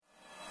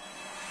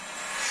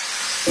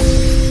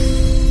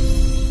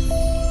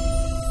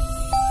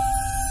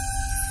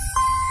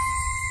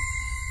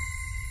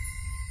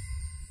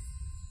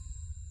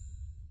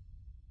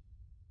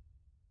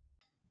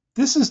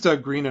This is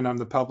Doug Green, and I'm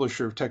the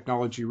publisher of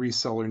Technology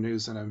Reseller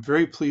News, and I'm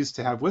very pleased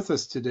to have with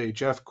us today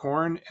Jeff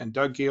Korn and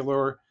Doug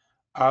Gaylor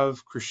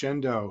of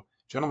Crexendo.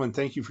 Gentlemen,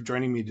 thank you for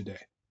joining me today.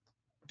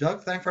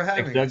 Doug, thanks for Thanks,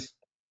 having Doug. us.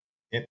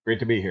 Yeah,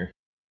 great to be here.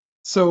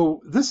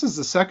 So, this is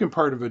the second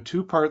part of a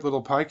two-part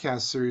little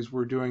podcast series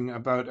we're doing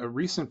about a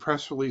recent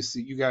press release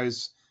that you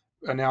guys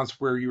announced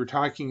where you were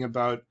talking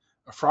about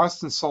a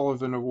Frost and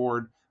Sullivan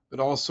Award, but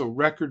also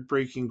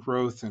record-breaking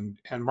growth and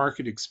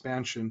market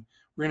expansion.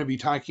 We're going to be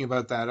talking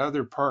about that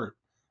other part,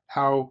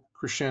 how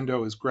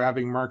Crexendo is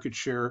grabbing market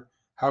share,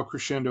 how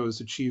Crexendo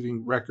is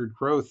achieving record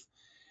growth.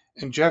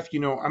 And Jeff,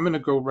 I'm going to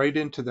go right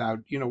into that.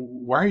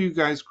 Why are you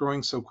guys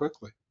growing so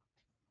quickly?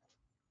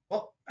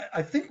 Well,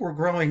 I think we're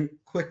growing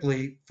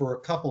quickly for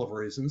a couple of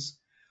reasons.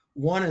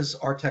 One is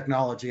our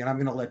technology, and I'm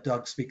going to let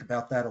Doug speak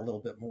about that a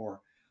little bit more.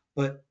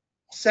 But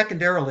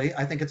secondarily,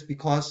 I think it's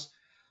because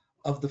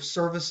of the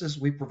services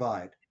we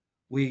provide.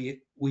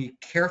 We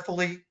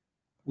carefully,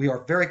 we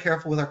are very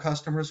careful with our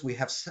customers. We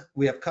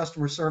have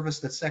customer service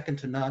that's second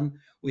to none.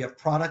 We have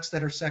products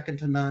that are second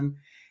to none,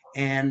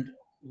 and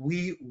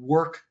we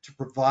work to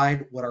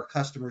provide what our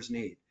customers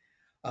need.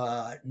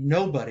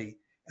 Nobody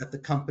at the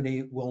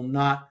company will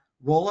not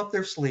roll up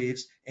their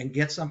sleeves and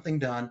get something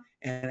done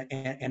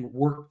and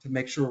work to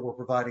make sure we're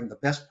providing the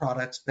best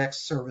products,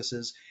 best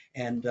services,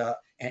 and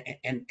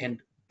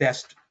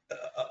best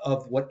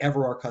of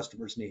whatever our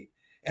customers need.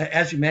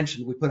 As you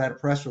mentioned, we put out a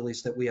press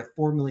release that we have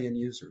 4 million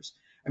users.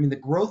 I mean, the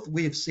growth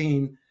we have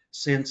seen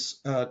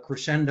since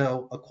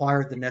Crexendo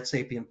acquired the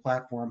NetSapient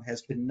platform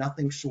has been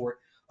nothing short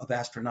of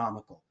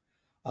astronomical.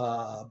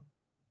 Uh,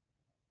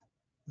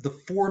 the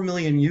 4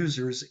 million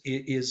users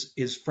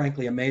is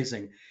frankly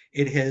amazing.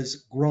 It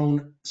has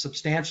grown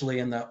substantially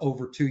in the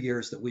over 2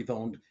 years that we've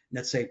owned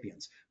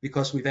NetSapiens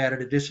because we've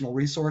added additional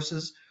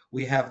resources.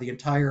 We have the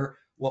entire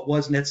what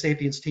was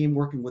NetSapiens team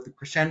working with the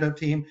Crexendo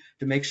team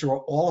to make sure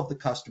all of the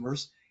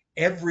customers,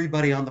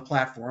 everybody on the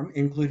platform,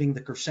 including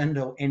the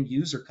Crexendo end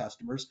user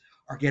customers,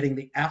 are getting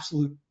the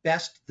absolute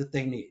best that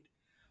they need.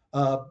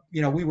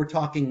 We were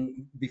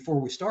talking before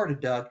we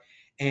started, Doug,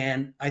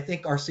 and I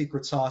think our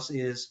secret sauce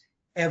is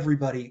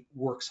everybody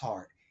works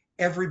hard.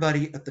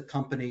 Everybody at the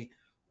company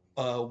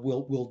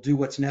will do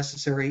what's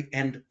necessary,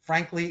 and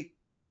frankly,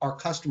 our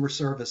customer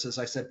service, as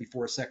I said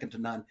before, is second to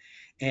none.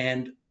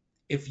 And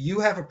if you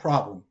have a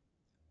problem,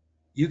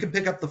 you can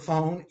pick up the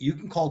phone, you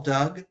can call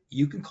Doug,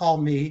 you can call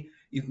me,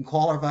 you can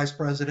call our vice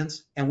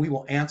presidents, and we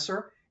will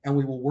answer and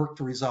we will work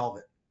to resolve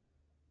it.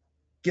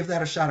 Give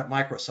that a shot at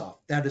Microsoft.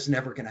 That is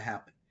never going to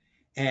happen.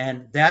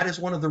 And that is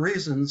one of the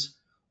reasons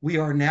we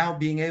are now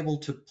being able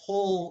to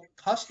pull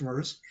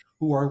customers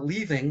who are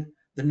leaving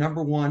the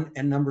number one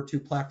and number two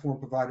platform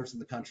providers in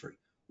the country.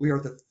 We are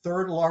the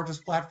third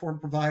largest platform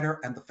provider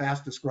and the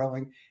fastest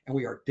growing, and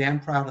we are damn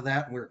proud of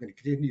that. And we're going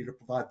to continue to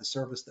provide the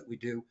service that we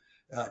do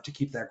to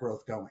keep that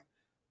growth going.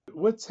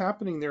 What's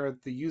happening there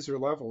at the user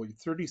level?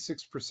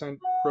 36%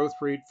 growth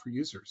rate for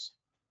users.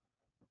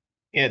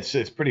 Yeah,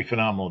 it's pretty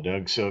phenomenal,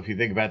 Doug. So if you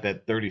think about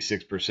that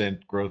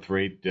 36% growth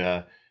rate,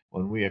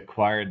 when we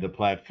acquired the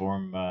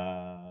platform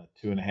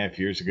 2.5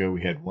 years ago,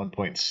 we had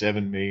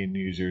 1.7 million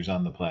users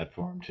on the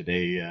platform.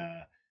 Today,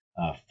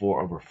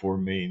 over 4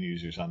 million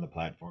users on the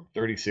platform.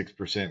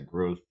 36%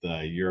 growth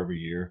year over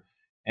year.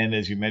 And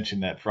as you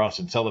mentioned, that Frost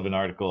and Sullivan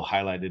article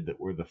highlighted that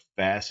we're the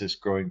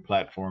fastest growing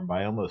platform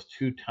by almost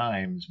 2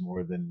 times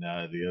more than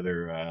the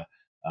other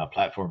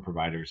platform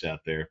providers out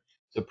there.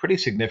 So pretty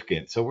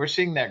significant. So we're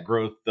seeing that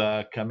growth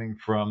coming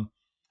from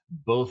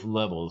both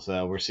levels.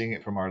 We're seeing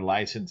it from our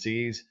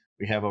licensees.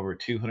 We have over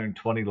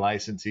 220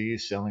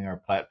 licensees selling our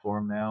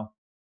platform now.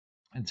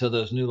 And so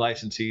those new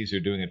licensees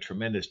are doing a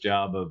tremendous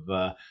job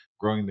of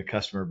growing the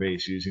customer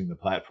base using the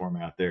platform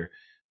out there.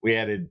 We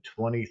added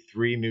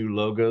 23 new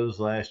logos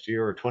last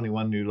year, or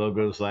 21 new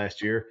logos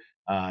last year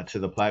to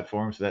the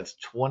platform. So that's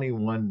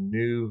 21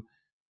 new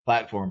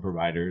platform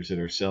providers that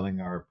are selling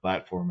our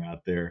platform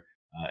out there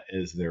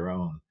as their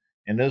own.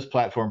 And those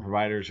platform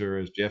providers are,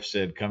 as Jeff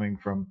said, coming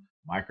from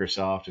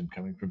Microsoft and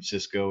coming from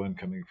Cisco and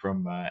coming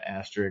from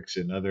Asterix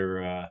and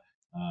other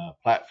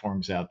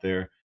platforms out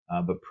there.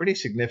 But pretty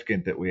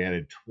significant that we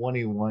added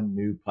 21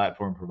 new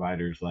platform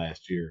providers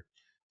last year.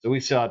 So we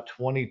saw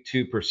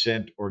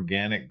 22%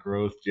 organic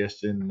growth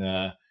just in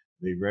the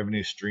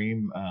revenue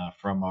stream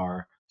from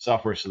our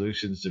software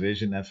solutions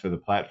division. That's for the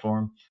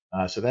platform.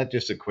 So that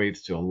just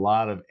equates to a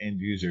lot of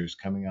end users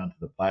coming onto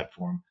the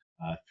platform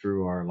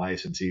through our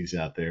licensees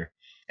out there.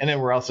 And then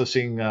we're also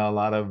seeing a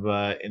lot of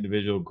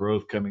individual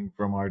growth coming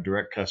from our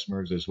direct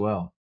customers as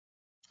well.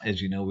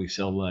 As you know, we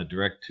sell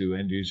direct to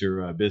end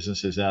user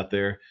businesses out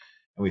there,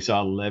 and we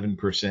saw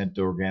 11%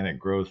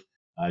 organic growth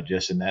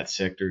just in that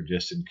sector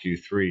just in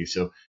Q3.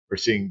 So we're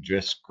seeing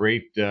just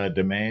great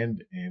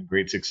demand and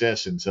great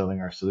success in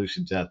selling our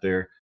solutions out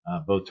there,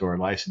 both to our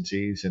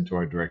licensees and to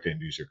our direct end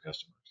user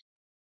customers.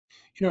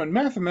 And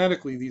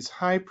mathematically, these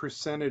high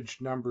percentage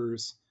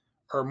numbers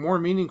are more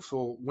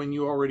meaningful when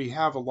you already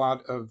have a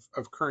lot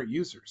of current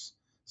users.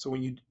 So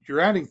when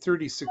you're adding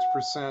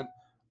 36%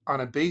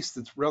 on a base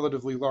that's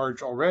relatively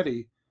large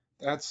already,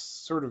 That's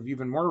sort of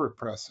even more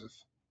repressive.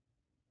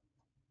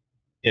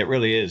 It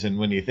really is. And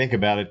when you think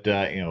about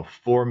it,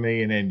 4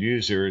 million end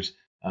users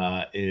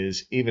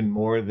is even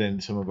more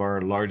than some of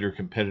our larger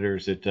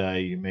competitors that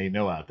you may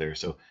know out there.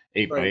 So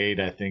 8 by Right. 8,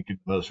 I think in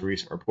the most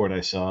recent report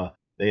I saw,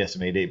 they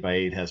estimate 8 by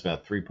 8 has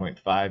about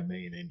 3.5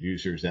 million end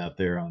users out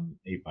there on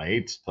 8 by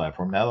 8's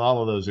platform. Now,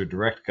 all of those are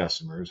direct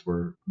customers,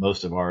 where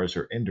most of ours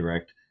are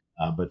indirect.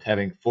 But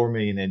having 4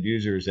 million end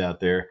users out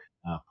there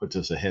puts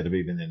us ahead of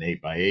even an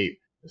 8 by 8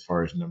 as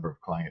far as number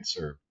of clients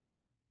served.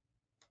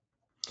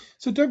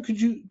 So, Doug, could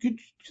you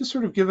just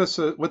sort of give us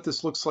what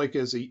this looks like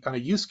as on a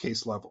use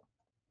case level?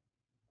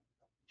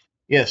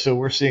 Yeah, so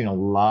we're seeing a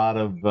lot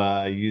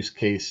of use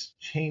case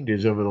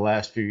changes over the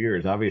last few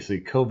years.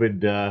 Obviously,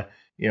 COVID,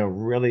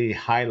 really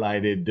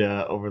highlighted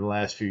over the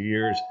last few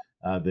years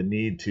the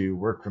need to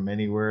work from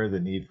anywhere, the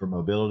need for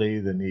mobility,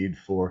 the need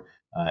for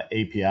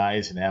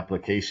APIs and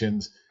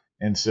applications.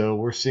 And so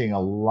we're seeing a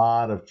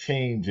lot of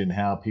change in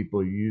how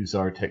people use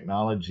our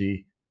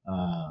technology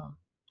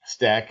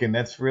stack, and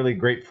that's really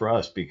great for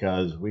us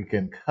because we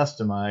can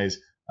customize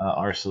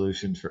our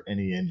solutions for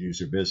any end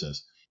user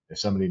business. If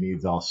somebody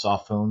needs all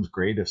soft phones,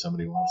 great. If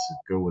somebody wants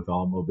to go with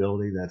all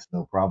mobility, that's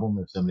no problem.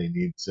 If somebody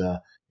needs,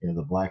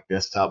 the black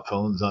desktop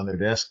phones on their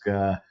desk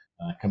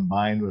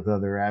combined with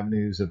other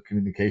avenues of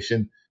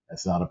communication,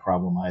 that's not a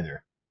problem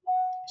either.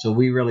 So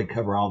we really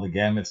cover all the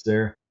gamuts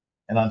there.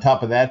 And on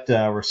top of that,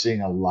 we're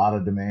seeing a lot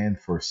of demand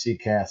for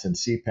CCaaS and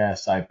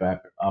CPaaS type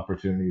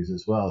opportunities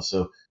as well.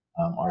 So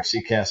our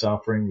CCaaS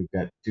offering, we've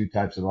got two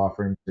types of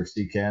offerings for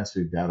CCaaS.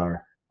 We've got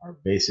our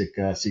basic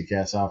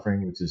CCaaS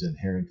offering, which is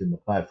inherent in the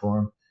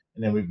platform.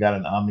 And then we've got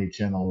an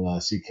omni-channel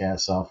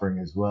CCaaS offering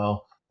as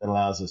well that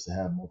allows us to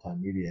have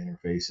multimedia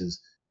interfaces.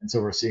 And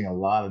so we're seeing a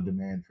lot of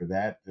demand for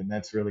that. And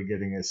that's really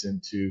getting us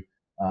into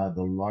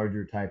the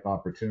larger type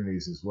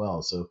opportunities as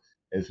well. So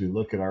as we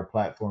look at our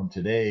platform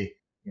today,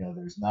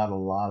 there's not a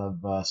lot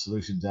of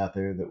solutions out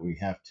there that we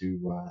have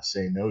to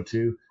say no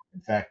to.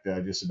 In fact,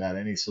 just about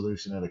any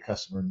solution that a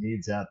customer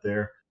needs out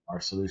there,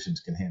 our solutions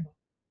can handle.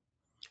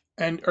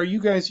 And are you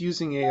guys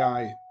using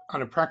AI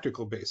on a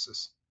practical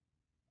basis?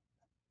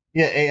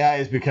 Yeah, AI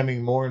is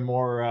becoming more and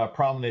more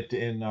prominent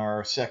in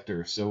our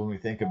sector. So when we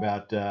think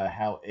about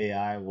how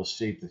AI will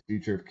shape the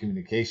future of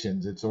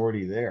communications, it's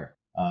already there.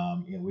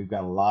 We've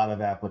got a lot of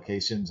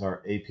applications. Our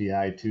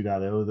API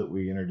 2.0 that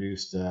we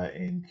introduced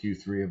in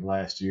Q3 of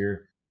last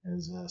year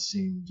has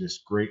seen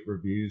just great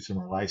reviews from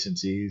our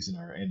licensees and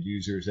our end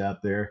users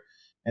out there.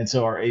 And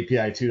so our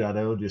API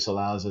 2.0 just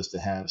allows us to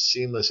have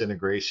seamless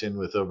integration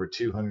with over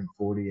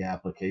 240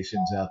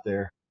 applications out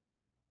there,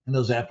 and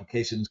those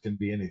applications can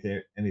be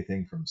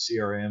anything from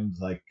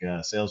CRMs like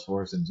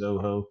Salesforce and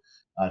Zoho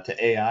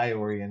to AI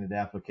oriented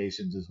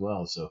applications as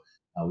well. So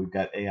we've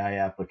got AI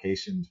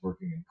applications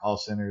working in call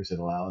centers that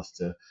allow us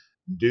to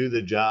do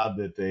the job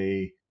that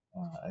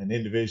an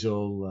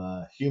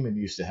individual human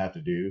used to have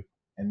to do.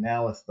 And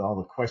now with all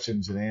the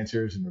questions and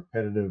answers and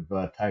repetitive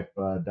type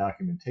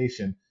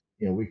documentation,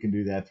 we can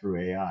do that through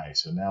AI.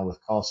 So now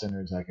with call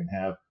centers, I can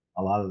have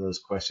a lot of those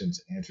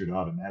questions answered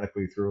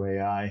automatically through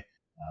AI.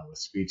 With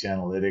speech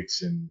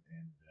analytics and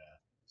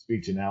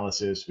speech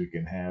analysis, we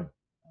can have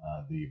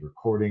the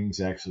recordings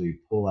actually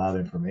pull out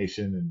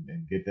information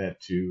and get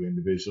that to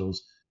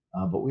individuals.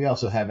 But we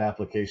also have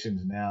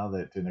applications now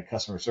that in a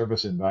customer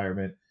service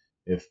environment,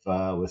 if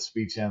with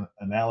speech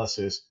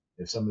analysis,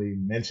 if somebody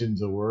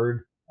mentions a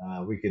word,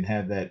 we can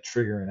have that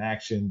trigger an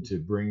action to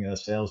bring a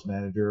sales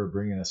manager or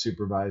bring in a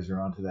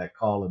supervisor onto that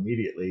call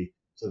immediately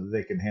so that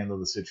they can handle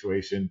the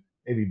situation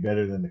maybe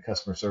better than the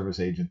customer service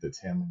agent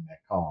that's handling that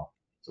call.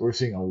 So we're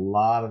seeing a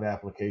lot of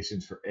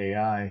applications for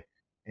AI.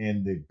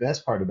 And the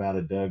best part about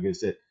it, Doug, is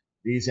that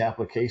these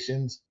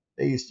applications,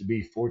 they used to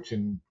be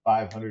Fortune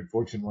 500,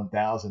 Fortune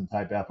 1000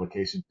 type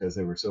applications because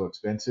they were so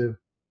expensive.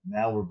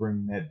 Now we're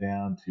bringing that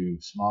down to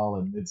small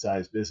and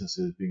mid-sized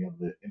businesses being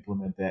able to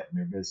implement that in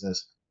their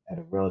business at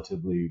a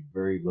relatively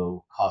very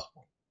low cost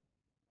point.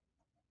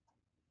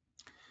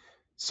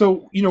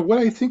 So, what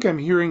I think I'm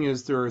hearing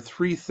is there are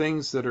three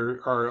things that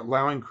are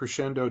allowing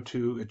Crescendo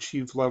to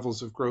achieve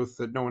levels of growth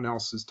that no one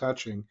else is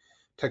touching: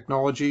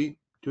 technology,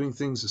 doing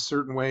things a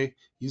certain way,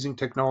 using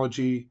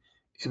technology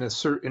in a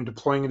certain,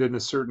 deploying it in a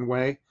certain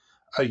way,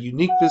 a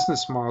unique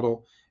business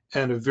model,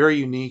 and a very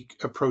unique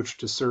approach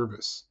to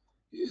service.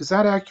 Is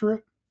that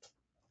accurate?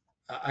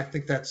 I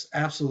think that's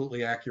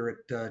absolutely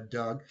accurate,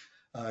 Doug.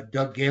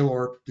 Doug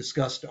Gaylor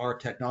discussed our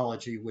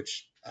technology,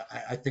 which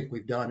I think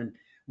we've done, and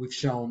we've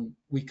shown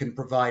we can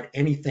provide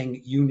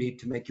anything you need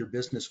to make your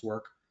business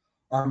work.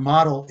 Our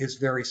model is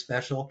very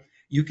special.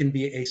 You can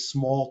be a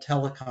small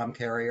telecom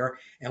carrier,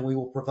 and we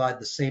will provide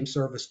the same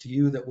service to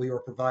you that we are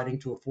providing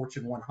to a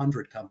Fortune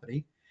 100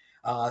 company.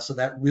 So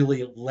that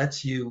really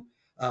lets you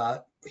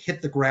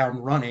hit the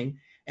ground running.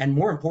 And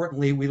more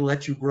importantly, we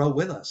let you grow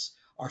with us.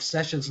 Our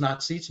sessions,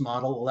 not seats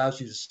model allows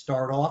you to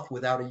start off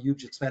without a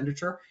huge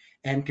expenditure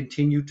and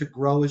continue to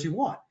grow as you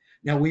want.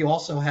 Now, we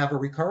also have a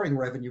recurring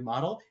revenue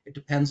model. It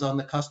depends on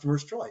the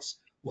customer's choice.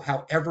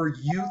 However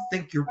you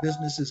think your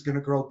business is going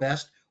to grow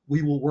best,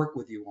 we will work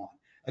with you on.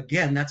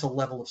 Again, that's a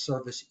level of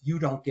service you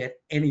don't get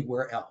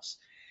anywhere else.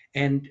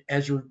 And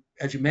as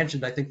you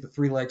mentioned, I think the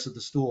three legs of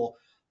the stool,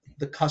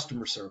 the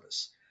customer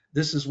service.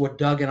 This is what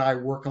Doug and I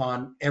work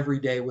on every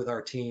day with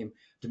our team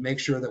to make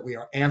sure that we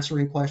are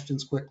answering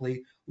questions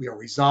quickly, we are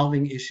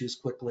resolving issues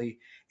quickly,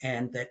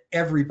 and that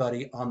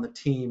everybody on the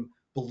team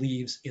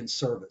believes in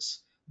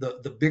service.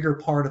 The bigger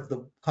part of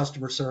the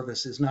customer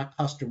service is not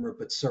customer,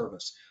 but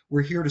service.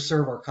 We're here to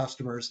serve our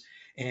customers.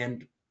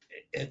 And,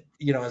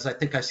 as I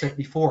think I said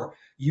before,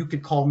 you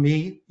can call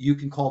me, you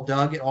can call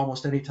Doug at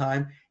almost any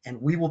time, and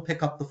we will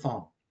pick up the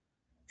phone.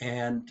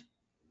 And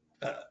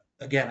uh,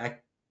 again,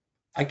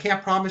 I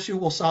can't promise you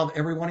we'll solve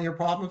every one of your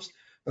problems,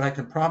 but I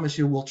can promise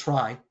you we'll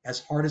try as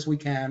hard as we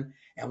can,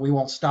 and we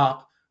won't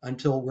stop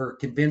until we're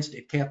convinced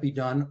it can't be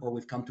done or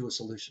we've come to a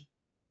solution.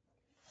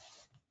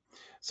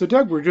 So,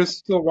 Doug, we're just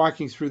still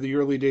walking through the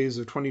early days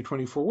of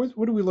 2024.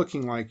 What are we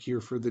looking like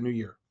here for the new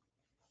year?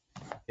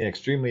 Yeah,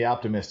 extremely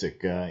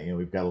optimistic.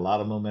 We've got a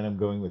lot of momentum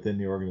going within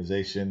the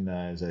organization.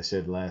 As I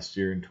said, last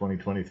year in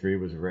 2023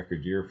 was a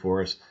record year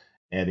for us,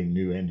 adding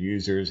new end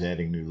users,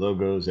 adding new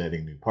logos,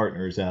 adding new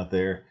partners out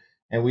there.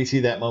 And we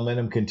see that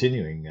momentum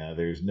continuing.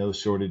 There's no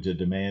shortage of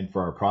demand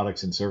for our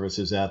products and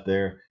services out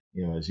there.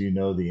 As you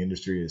know, the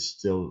industry is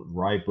still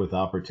ripe with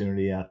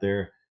opportunity out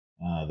there.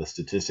 The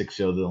statistics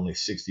show that only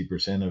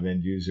 60% of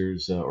end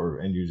users or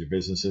end user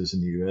businesses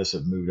in the U.S.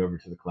 have moved over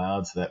to the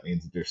cloud. So that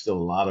means that there's still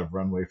a lot of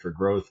runway for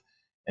growth,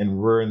 and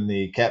we're in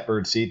the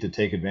catbird seat to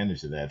take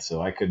advantage of that.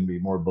 So I couldn't be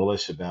more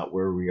bullish about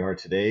where we are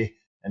today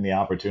and the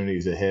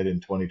opportunities ahead in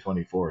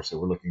 2024. So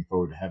we're looking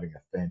forward to having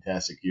a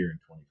fantastic year in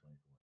 2024.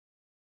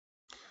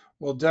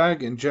 Well,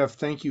 Doug and Jeff,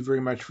 thank you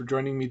very much for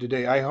joining me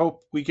today. I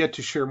hope we get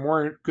to share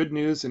more good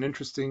news and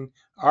interesting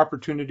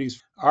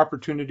opportunities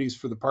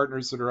for the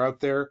partners that are out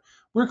there.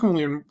 Where can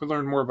we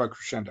learn more about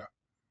Crexendo?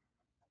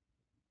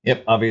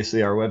 Yep,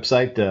 obviously our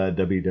website,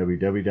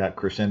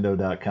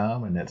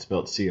 www.crexendo.com, and that's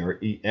spelled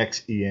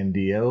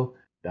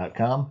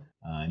Crexendo.com.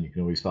 And you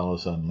can always follow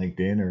us on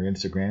LinkedIn or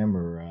Instagram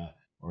or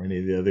any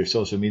of the other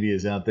social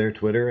medias out there,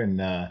 Twitter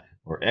and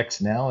or X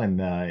now. And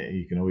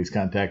you can always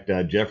contact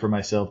Jeff or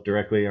myself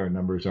directly. Our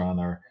numbers are on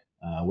our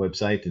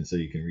website, and so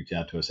you can reach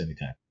out to us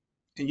anytime.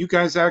 And you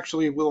guys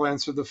actually will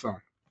answer the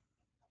phone.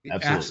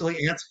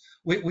 Absolutely. Absolutely.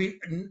 We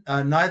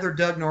neither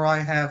Doug nor I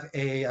have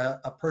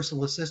a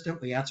personal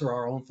assistant. We answer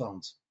our own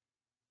phones.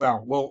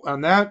 Well,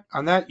 on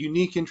that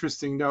unique,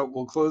 interesting note,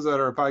 we'll close out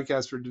our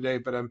podcast for today.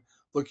 But I'm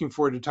looking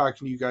forward to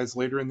talking to you guys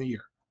later in the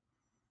year.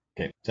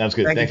 Okay, sounds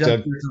good. Thank you, Thanks, Doug,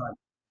 Doug. for your time.